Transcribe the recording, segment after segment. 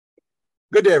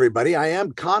Good day, everybody. I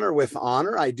am Connor with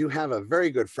Honor. I do have a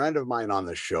very good friend of mine on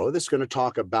the show that's going to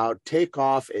talk about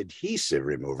Takeoff Adhesive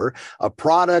Remover, a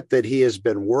product that he has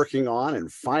been working on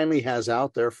and finally has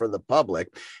out there for the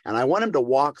public. And I want him to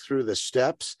walk through the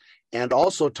steps and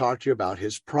also talk to you about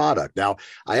his product. Now,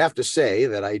 I have to say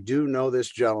that I do know this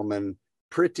gentleman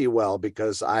pretty well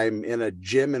because I'm in a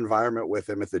gym environment with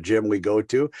him at the gym we go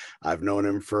to. I've known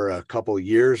him for a couple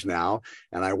years now,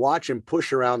 and I watch him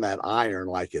push around that iron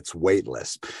like it's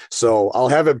weightless. So I'll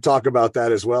have him talk about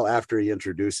that as well after he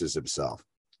introduces himself.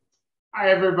 Hi,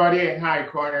 everybody, and hi,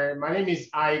 Connor. My name is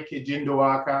Ike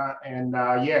Jindawaka, and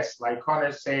yes, like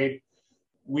Connor said,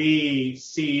 we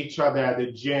see each other at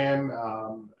the gym.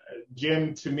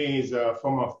 Gym to me is a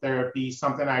form of therapy,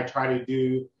 something I try to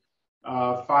do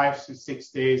 5 to 6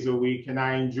 days a week, and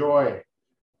I enjoy it.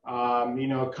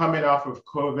 Coming off of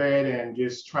COVID and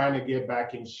just trying to get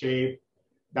back in shape,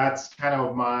 that's kind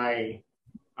of my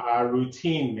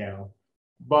routine now.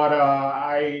 But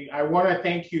I want to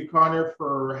thank you, Connor,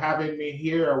 for having me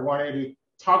here. I wanted to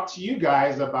talk to you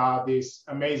guys about this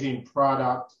amazing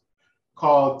product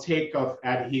called Takeoff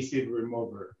Adhesive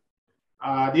Remover.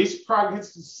 This product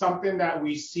is something that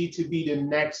we see to be the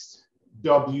next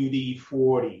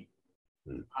WD-40.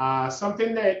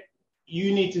 Something that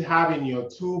you need to have in your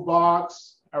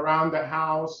toolbox around the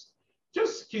house,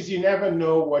 just because you never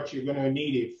know what you're going to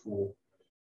need it for.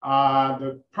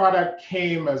 The product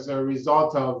came as a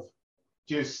result of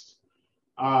just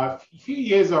a few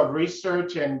years of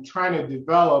research and trying to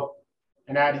develop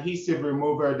an adhesive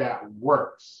remover that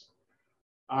works.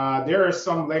 There are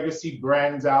some legacy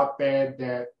brands out there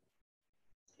that,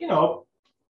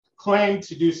 claim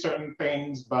to do certain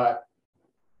things, but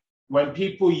when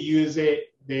people use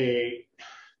it, they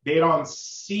don't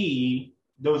see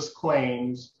those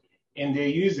claims in their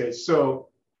usage. So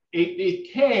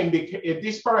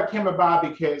this product came about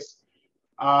because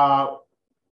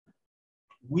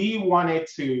we wanted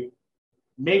to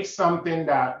make something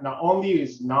that not only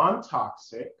is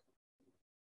non-toxic,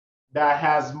 that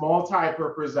has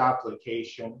multi-purpose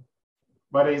application,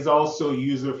 but is also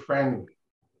user-friendly.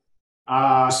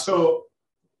 So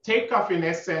Takeoff, in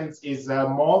essence, is a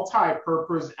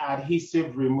multi-purpose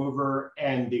adhesive remover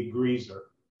and degreaser.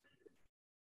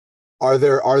 Are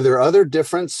there other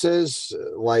differences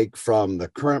like from the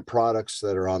current products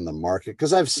that are on the market?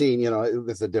 Because I've seen,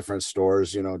 with the different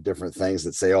stores, different things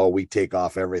that say, "Oh, we take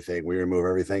off everything, we remove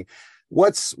everything."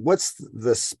 What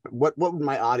would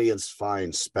my audience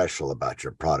find special about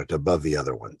your product above the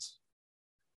other ones?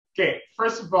 Okay,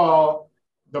 first of all,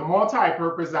 the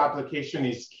multi-purpose application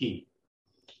is key.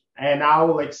 And I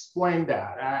will explain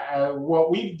that. What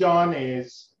we've done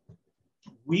is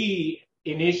we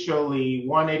initially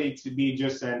wanted it to be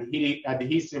just an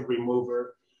adhesive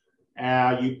remover.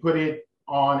 You put it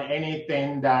on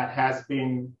anything that has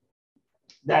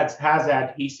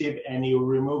adhesive and you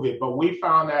remove it. But we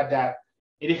found out that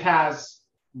it has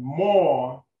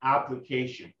more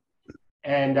application.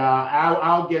 And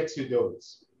I'll get to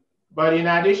those. But in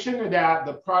addition to that,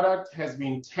 the product has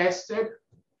been tested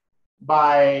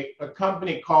by a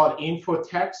company called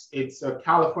Infotex. It's a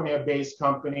California-based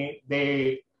company.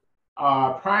 They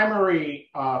primary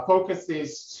focus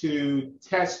is to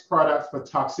test products for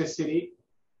toxicity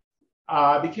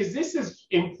because this is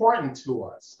important to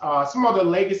us. Some of the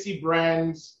legacy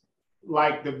brands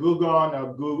like the Gugon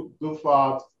or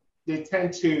Gufob, they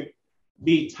tend to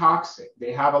be toxic.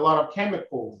 They have a lot of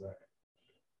chemicals in it.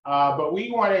 But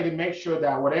we wanted to make sure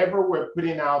that whatever we're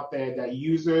putting out there, that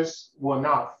users will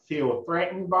not feel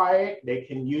threatened by it. They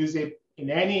can use it in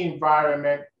any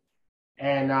environment.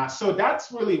 And so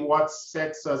that's really what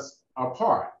sets us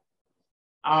apart.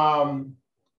 In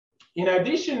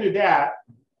addition to that,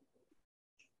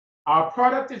 our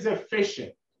product is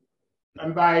efficient.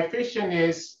 And by efficient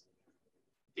is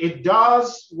it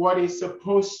does what it's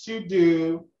supposed to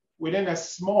do within a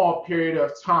small period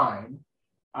of time.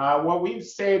 What we've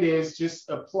said is just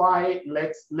apply it,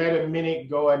 let a minute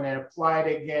go and then apply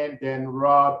it again, then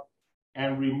rub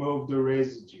and remove the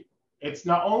residue. It's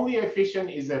not only efficient,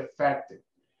 it's effective.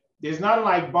 There's not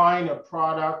like buying a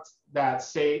product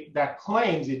that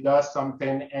claims it does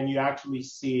something and you actually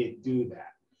see it do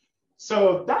that.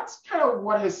 So that's kind of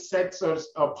what has sets us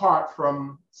apart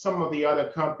from some of the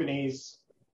other companies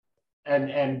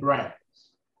and brands.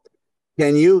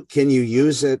 Can you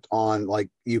use it on, like,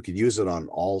 you could use it on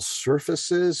all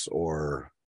surfaces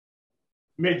or?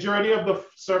 Majority of the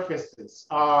surfaces.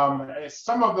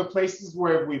 Some of the places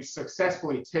where we've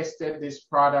successfully tested this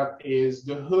product is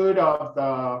the hood of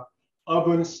the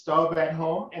oven stove at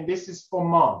home, and this is for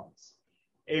moms.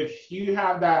 If you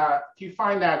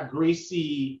find that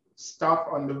greasy stuff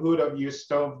on the hood of your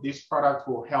stove, this product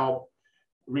will help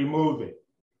remove it.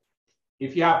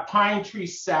 If you have pine tree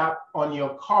sap on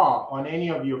your car, on any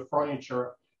of your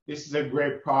furniture, this is a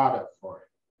great product for it.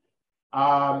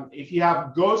 If you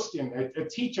have ghosting,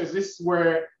 teachers, this is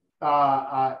where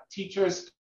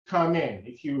teachers come in.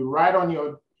 If you write on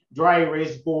your dry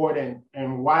erase board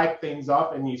and wipe things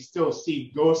off and you still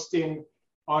see ghosting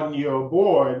on your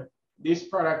board, this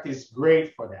product is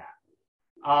great for that.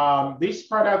 This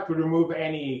product will remove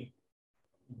any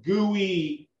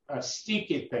gooey,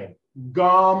 sticky thing,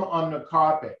 gum on the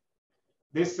carpet.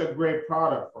 This is a great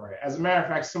product for it. As a matter of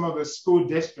fact, some of the school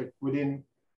districts within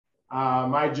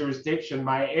my jurisdiction,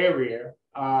 my area,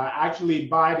 actually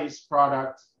buy this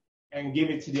product and give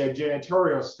it to their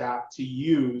janitorial staff to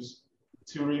use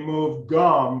to remove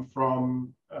gum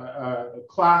from a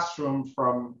classroom,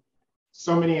 from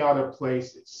so many other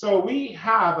places. So we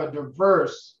have a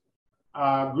diverse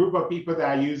group of people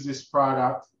that use this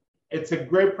product. It's a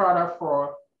great product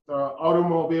for the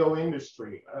automobile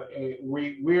industry.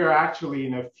 We are actually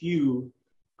in a few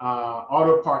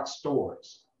auto parts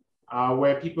stores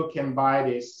where people can buy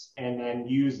this and then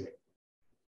use it.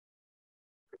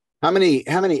 How many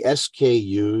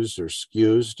SKUs or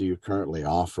SKUs do you currently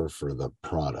offer for the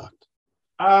product?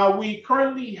 We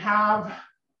currently have,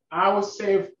 I would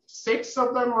say, 6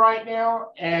 of them right now,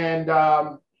 and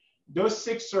those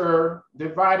 6 are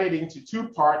divided into 2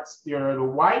 parts. There are the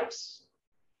wipes,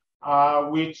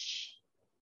 which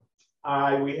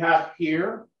we have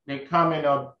here. They come in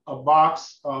a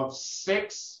box of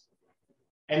 6,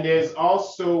 and there's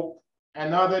also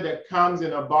another that comes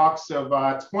in a box of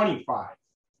 25.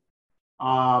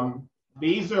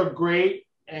 These are great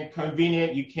and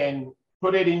convenient. You can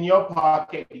put it in your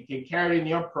pocket. You can carry it in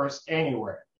your purse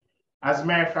anywhere. As a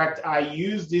matter of fact, I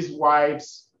use these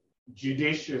wipes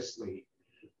judiciously.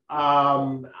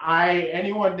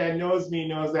 Anyone that knows me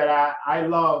knows that I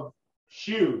love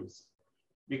shoes,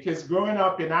 because growing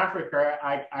up in Africa,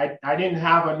 I didn't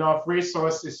have enough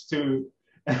resources to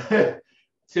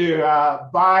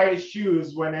buy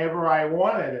shoes whenever I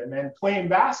wanted them. And playing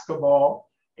basketball,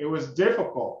 it was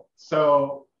difficult.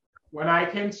 So when I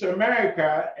came to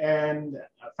America and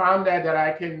found out that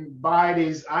I can buy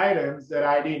these items that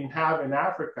I didn't have in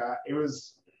Africa,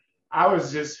 I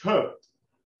was just hooked.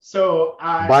 So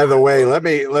by the way, let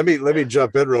me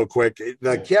jump in real quick.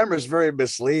 The camera is very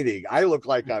misleading. I look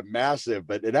like I'm massive,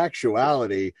 but in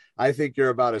actuality, I think you're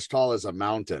about as tall as a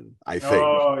mountain. I think.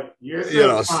 Oh, you're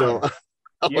so fine. So.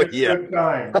 Oh,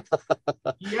 yeah.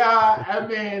 Yeah, I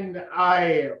mean,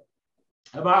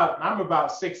 I'm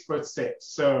about 6'6",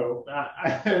 so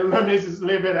let me just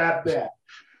leave it at that.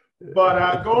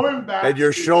 But going back, and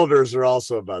your shoulders are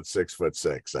also about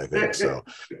 6'6", I think. So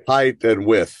height and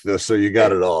width, so you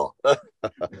got it all.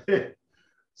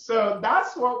 So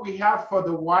that's what we have for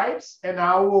the wipes, and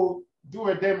I will do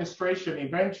a demonstration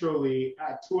eventually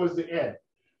towards the end.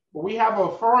 But we have a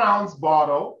 4-ounce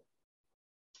bottle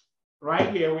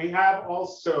right here. We have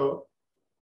also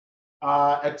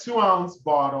a 2-ounce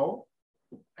bottle.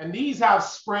 And these have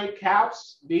spray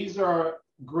caps. These are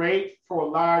great for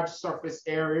large surface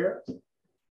area.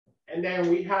 And then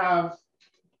we have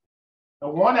a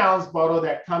 1-ounce bottle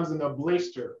that comes in a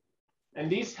blister.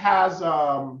 And this has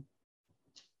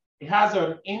it has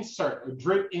an insert, a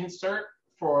drip insert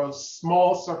for a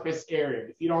small surface area.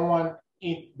 If you don't want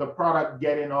the product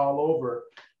getting all over,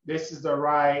 this is the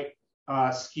right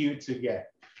SKU to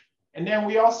get. And then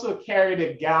we also carried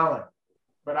a gallon,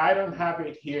 but I don't have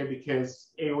it here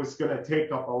because it was going to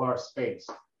take up a lot of space.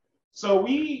 So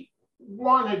we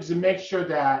wanted to make sure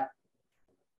that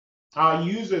our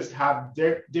users have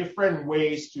different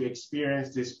ways to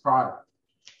experience this product,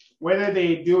 whether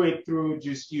they do it through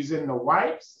just using the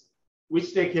wipes,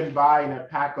 which they can buy in a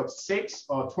pack of 6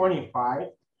 or 25,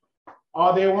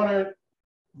 or they want to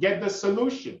get the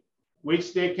solution,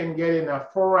 which they can get in a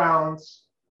 4-ounce,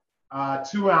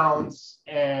 2-ounce,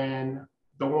 and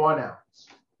the 1-ounce.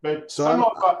 But so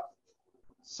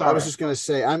I was just going to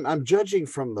say, I'm judging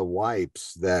from the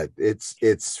wipes that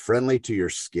it's friendly to your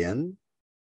skin.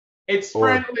 It's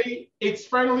friendly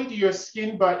to your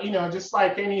skin, but just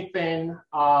like anything,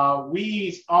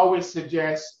 we always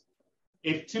suggest,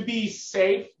 if to be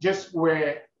safe, just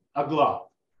wear a glove.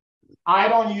 I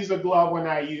don't use a glove when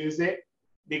I use it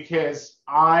because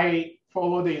I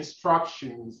follow the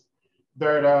instructions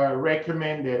that are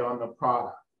recommended on the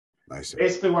product.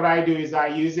 Basically, what I do is I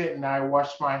use it and I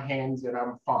wash my hands and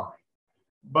I'm fine.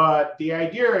 But the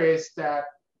idea is that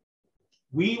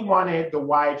we wanted the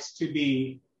wipes to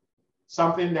be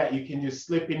something that you can just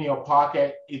slip in your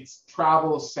pocket. It's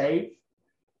travel safe.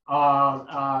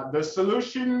 The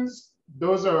solutions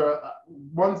those are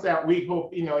ones that we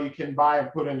hope, you can buy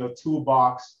and put in a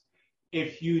toolbox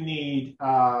if you need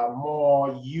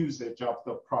more usage of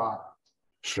the product.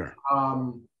 Sure.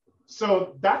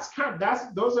 So those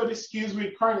are the SKUs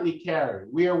we currently carry.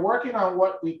 We are working on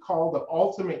what we call the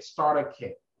Ultimate Starter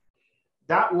Kit.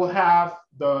 That will have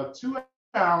the 2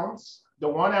 ounce, the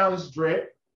 1 ounce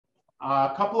drip,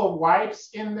 a couple of wipes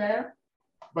in there,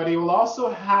 but it will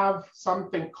also have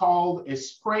something called a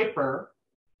scraper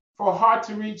for hard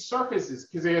to reach surfaces,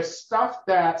 because there's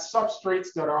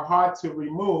substrates that are hard to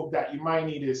remove that you might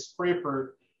need a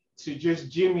scraper to just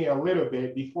jimmy a little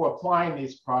bit before applying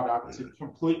this product to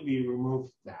completely remove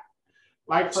that.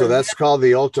 So that's called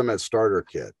the Ultimate Starter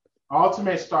Kit.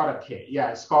 Ultimate Starter Kit.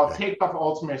 Yeah, it's called Takeoff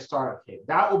Ultimate Starter Kit.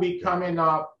 That will be coming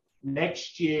up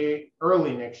next year,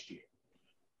 early next year.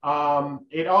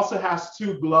 It also has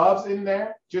 2 gloves in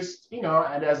there, just,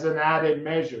 and as an added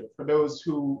measure for those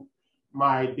who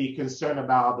might be concerned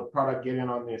about the product getting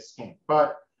on their skin.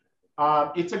 But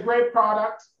it's a great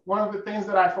product. One of the things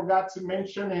that I forgot to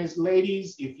mention is,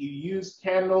 ladies, if you use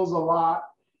candles a lot,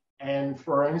 and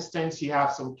for instance, you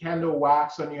have some candle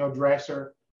wax on your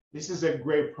dresser, this is a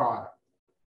great product.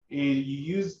 You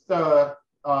use the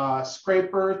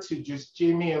scraper to just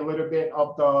jimmy a little bit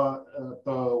of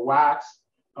the wax,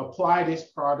 apply this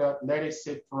product, let it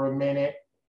sit for a minute,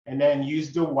 and then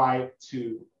use the wipe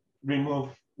to remove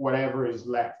whatever is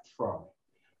left from it.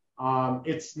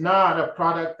 It's not a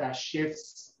product that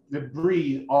shifts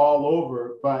debris all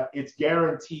over, but it's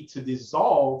guaranteed to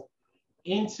dissolve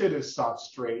into the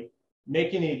substrate,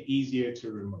 making it easier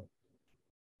to remove.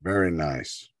 Very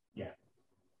nice. Yeah.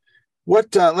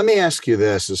 What? Let me ask you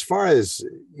this: as far as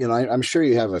I'm sure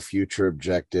you have a future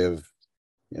objective,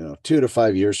 2 to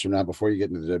 5 years from now, before you get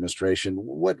into the demonstration.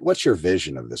 What's your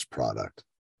vision of this product?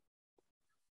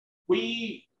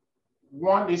 We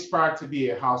want this product to be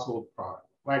a household product.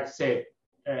 Like I said,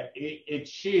 it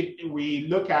should. We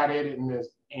look at it in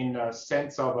the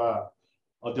sense of a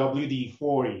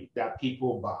WD-40 that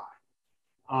people buy,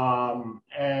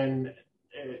 and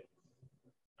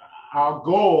our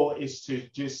goal is to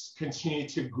just continue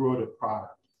to grow the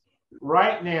product.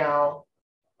 Right now,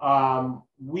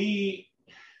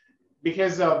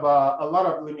 because of a lot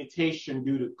of limitation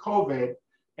due to COVID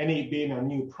and it being a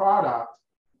new product,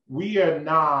 we are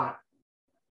not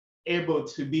able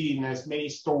to be in as many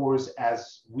stores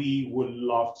as we would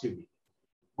love to be.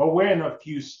 But we're in a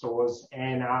few stores,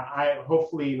 and I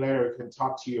hopefully later can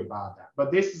talk to you about that.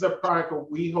 But this is a product that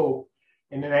we hope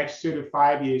in the next 2 to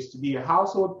 5 years to be a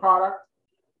household product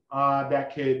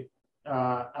that could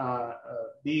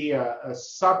be a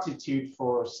substitute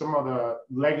for some of the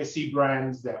legacy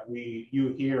brands that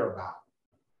you hear about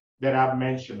that I've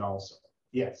mentioned also.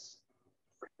 Yes.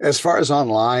 As far as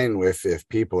online, if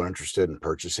people are interested in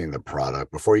purchasing the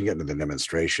product, before you get into the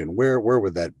demonstration, where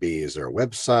would that be? Is there a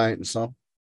website and so?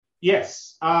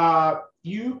 Yes.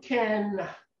 You can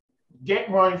get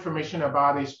more information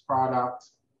about this product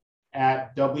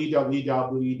at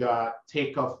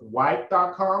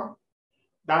www.takeoffwipe.com.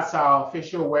 That's our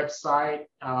official website.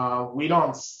 We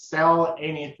don't sell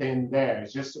anything there.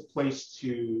 It's just a place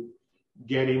to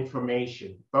get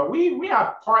information. But we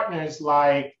have partners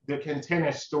like the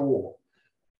Container Store.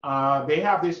 They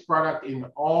have this product in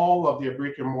all of their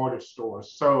brick and mortar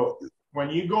stores. So when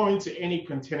you go into any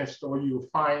Container Store, you'll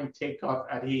find Takeoff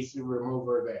adhesive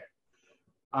remover there.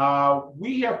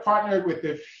 We have partnered with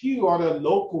a few other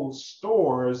local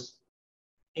stores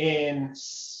in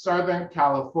Southern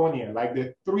California, like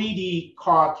the 3D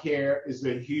Car Care is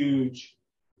a huge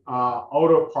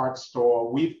auto parts store.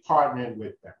 We've partnered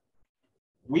with them.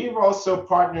 We've also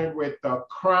partnered with the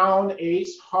Crown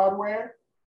Ace Hardware.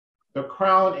 The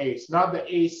Crown Ace, not the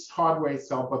Ace Hardware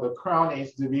itself, but the Crown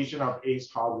Ace division of Ace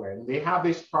Hardware. And they have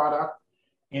this product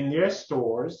in their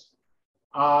stores.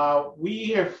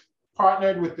 We have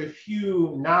partnered with a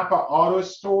few Napa Auto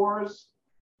stores.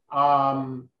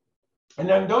 And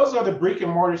then those are the brick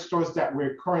and mortar stores that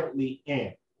we're currently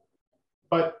in.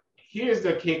 But here's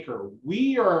the kicker.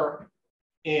 We are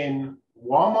in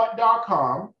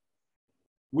Walmart.com.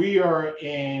 We are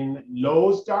in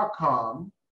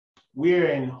Lowe's.com.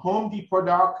 We're in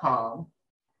HomeDepot.com.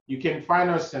 You can find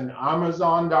us in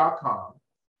Amazon.com.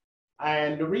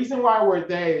 And the reason why we're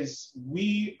there is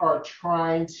we are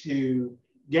trying to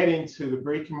get into the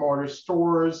brick and mortar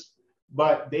stores,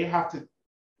 but they have to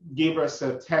give us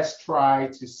a test try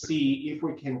to see if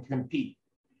we can compete.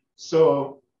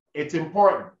 So it's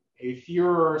important. If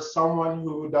you're someone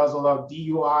who does a lot of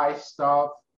DIY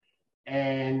stuff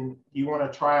and you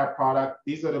want to try a product,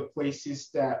 these are the places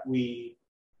that we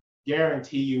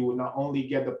guarantee you will not only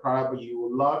get the product, but you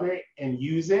will love it and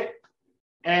use it.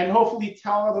 and hopefully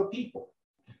tell other people.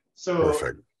 So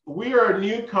Perfect. we are a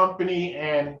new company,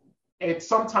 and it's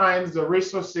sometimes the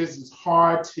resources is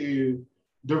hard to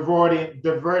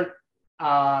divert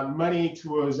money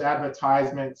towards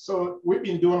advertisement. So we've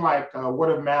been doing like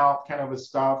word of mouth kind of a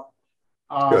stuff.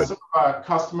 Good. Some of our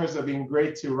customers have been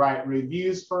great to write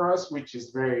reviews for us, which is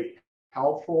very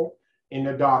helpful in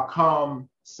the .com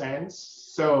sense.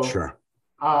 So Sure.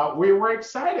 we were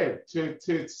excited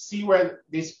to see where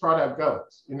this product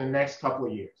goes in the next couple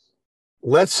of years.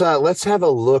 Let's have a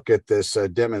look at this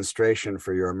demonstration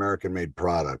for your American-made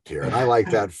product here. And I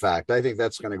like that fact. I think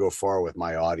that's going to go far with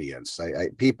my audience.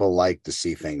 People like to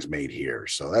see things made here,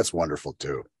 so that's wonderful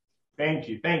too. Thank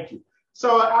you, thank you.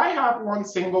 So I have one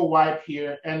single wipe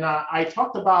here, and I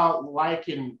talked about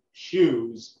liking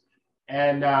shoes,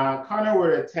 and Connor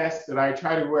would attest that I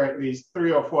try to wear at least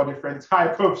 3 or 4 different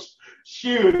type of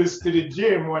shoes to the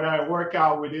gym when I work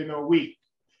out within a week.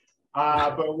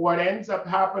 But what ends up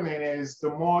happening is the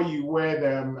more you wear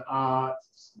them,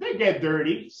 they get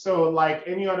dirty. So like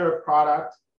any other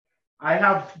product, I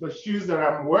have the shoes that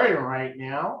I'm wearing right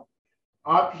now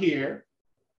up here.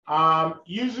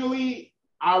 Usually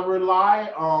I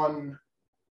rely on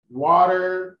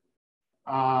water,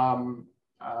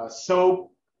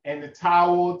 soap, and the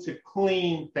towel to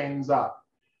clean things up.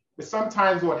 But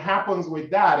sometimes what happens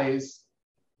with that is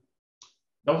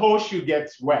the whole shoe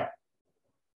gets wet.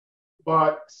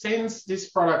 But since this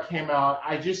product came out,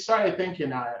 I just started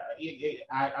thinking,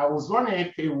 I was wondering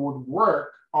if it would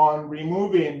work on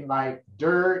removing like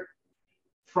dirt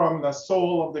from the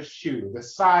sole of the shoe, the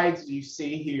sides you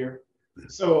see here.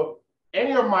 So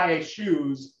any of my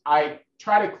shoes, I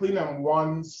try to clean them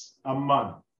once a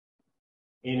month,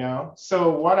 you know?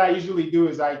 So what I usually do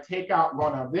is I take out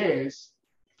one of these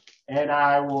and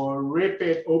I will rip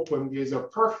it open. There's a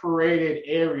perforated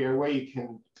area where you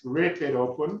can rip it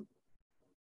open.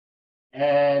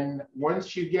 And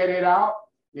once you get it out,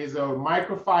 there's a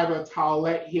microfiber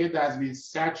towelette here that's been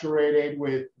saturated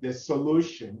with the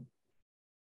solution.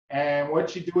 And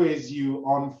what you do is you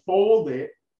unfold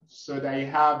it so that you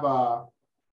have a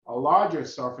larger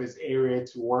surface area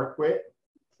to work with.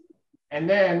 And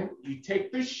then you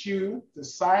take the shoe, the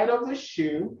side of the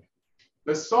shoe,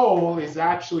 the sole is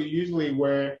actually usually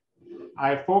where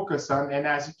I focus on. And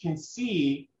as you can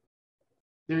see,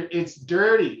 it's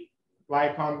dirty,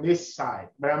 like on this side,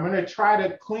 but I'm gonna try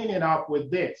to clean it up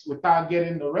with this without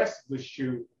getting the rest of the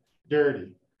shoe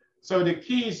dirty. So the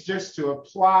key is just to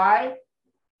apply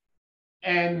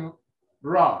and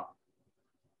rub.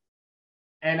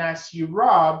 And as you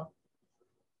rub,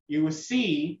 you will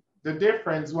see the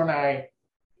difference when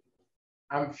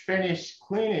I'm finished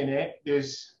cleaning it.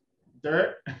 There's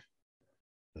dirt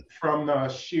from the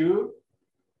shoe,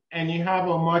 and you have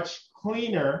a much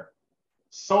cleaner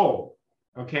sole,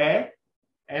 okay?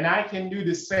 And I can do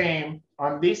the same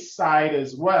on this side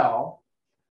as well.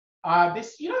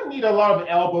 You don't need a lot of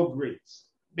elbow grease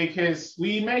because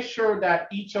we make sure that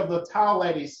each of the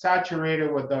towelette is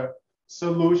saturated with the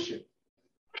solution.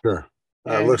 Sure.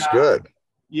 That looks good.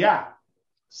 Yeah.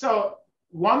 So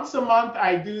once a month,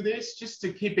 I do this just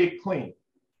to keep it clean.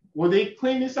 Will they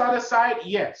clean this other side?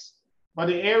 Yes. But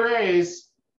the area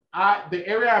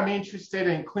I'm interested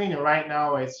in cleaning right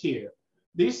now is here.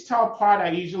 This top part, I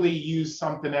usually use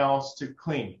something else to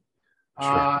clean.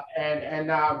 Sure.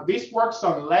 This works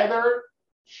on leather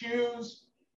shoes.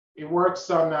 It works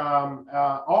on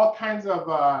all kinds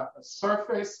of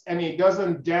surface, and it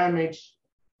doesn't damage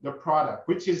the product,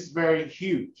 which is very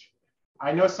huge.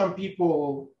 I know some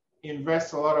people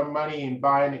invest a lot of money in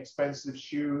buying expensive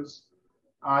shoes.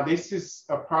 This is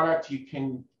a product you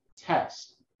can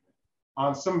test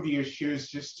on some of your shoes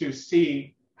just to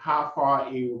see how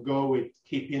far it will go with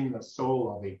keeping the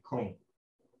sole of it clean.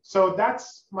 So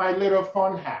that's my little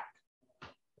fun hack.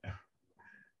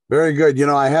 Very good. You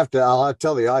know, I'll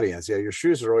tell the audience, yeah, your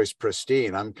shoes are always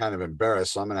pristine. I'm kind of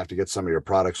embarrassed. So I'm going to have to get some of your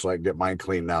products so I can get mine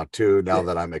clean now too, now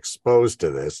that I'm exposed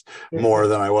to this more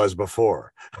than I was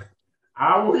before.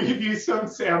 I will give you some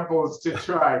samples to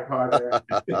try, Carter.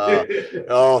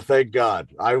 Oh, thank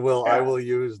God. I will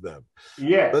use them.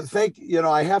 Yes. But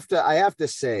I have to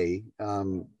say,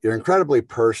 you're incredibly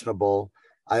personable.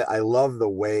 I love the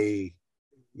way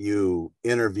you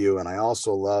interview, and I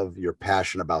also love your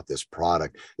passion about this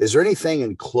product. Is there anything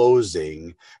in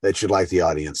closing that you'd like the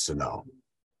audience to know?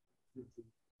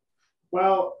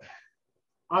 Well,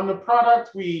 on the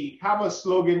product, we have a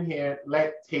slogan here: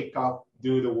 let takeoff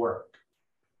do the work.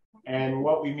 And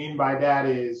what we mean by that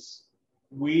is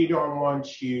we don't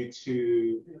want you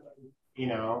to,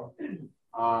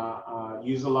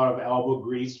 use a lot of elbow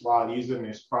grease while using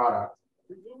this product.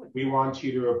 We want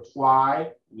you to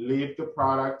apply, leave the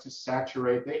product to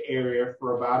saturate the area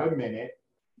for about a minute,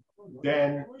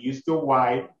 then use the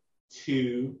wipe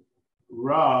to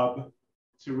rub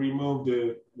to remove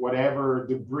the whatever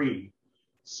debris.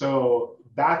 So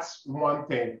that's one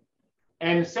thing.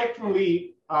 And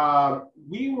secondly,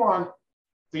 we want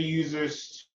the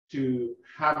users to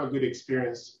have a good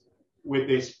experience with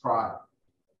this product.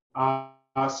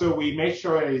 So we make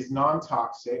sure it is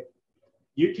non-toxic.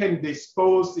 You can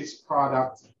dispose this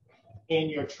product in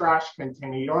your trash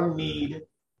container. You don't need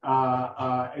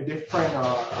a different,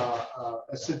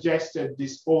 a suggested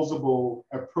disposable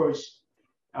approach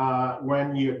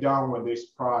when you're done with this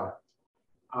product.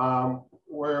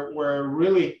 We're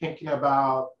really thinking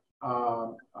about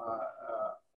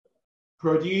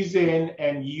producing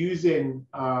and using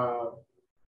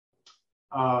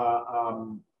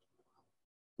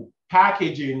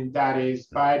packaging that is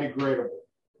biodegradable.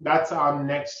 That's our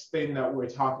next thing that we're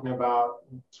talking about,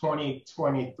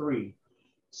 2023.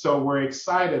 So we're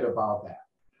excited about that.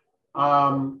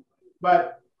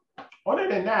 But other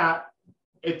than that,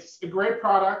 it's a great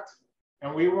product,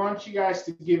 and we want you guys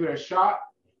to give it a shot.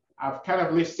 I've kind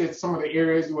of listed some of the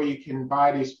areas where you can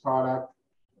buy this product.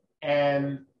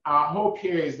 And our hope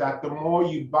here is that the more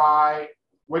you buy,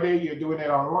 whether you're doing it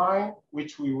online,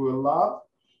 which we will love,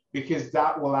 because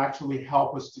that will actually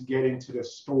help us to get into the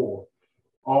store,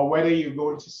 or whether you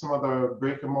go into some of the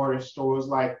brick and mortar stores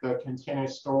like the Container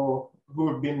Store, who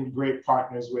have been great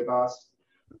partners with us.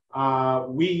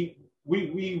 We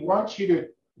want you to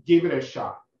give it a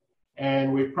shot.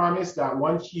 And we promise that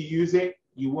once you use it,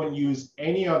 you won't use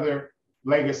any other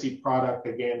legacy product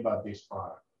again but this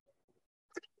product.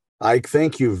 Ike,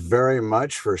 thank you very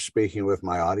much for speaking with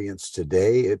my audience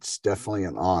today. It's definitely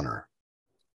an honor.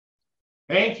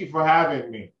 Thank you for having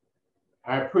me.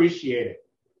 I appreciate it.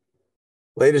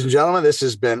 Ladies and gentlemen, this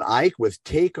has been Ike with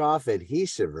Takeoff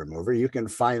Adhesive Remover. You can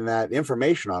find that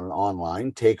information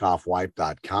online,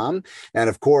 takeoffwipe.com. And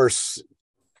of course,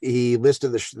 he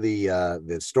listed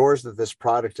the stores that this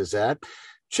product is at.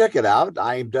 Check it out.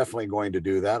 I'm definitely going to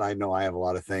do that. I know I have a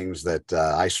lot of things that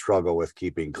I struggle with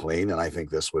keeping clean, and I think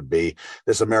this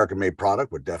American-made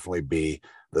product would definitely be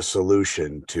the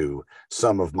solution to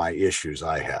some of my issues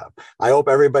I have. I hope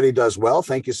everybody does well.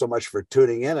 Thank you so much for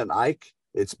tuning in, and Ike,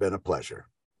 it's been a pleasure.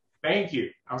 Thank you.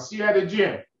 I'll see you at the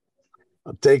gym.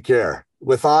 Take care.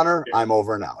 With honor, I'm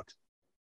over and out.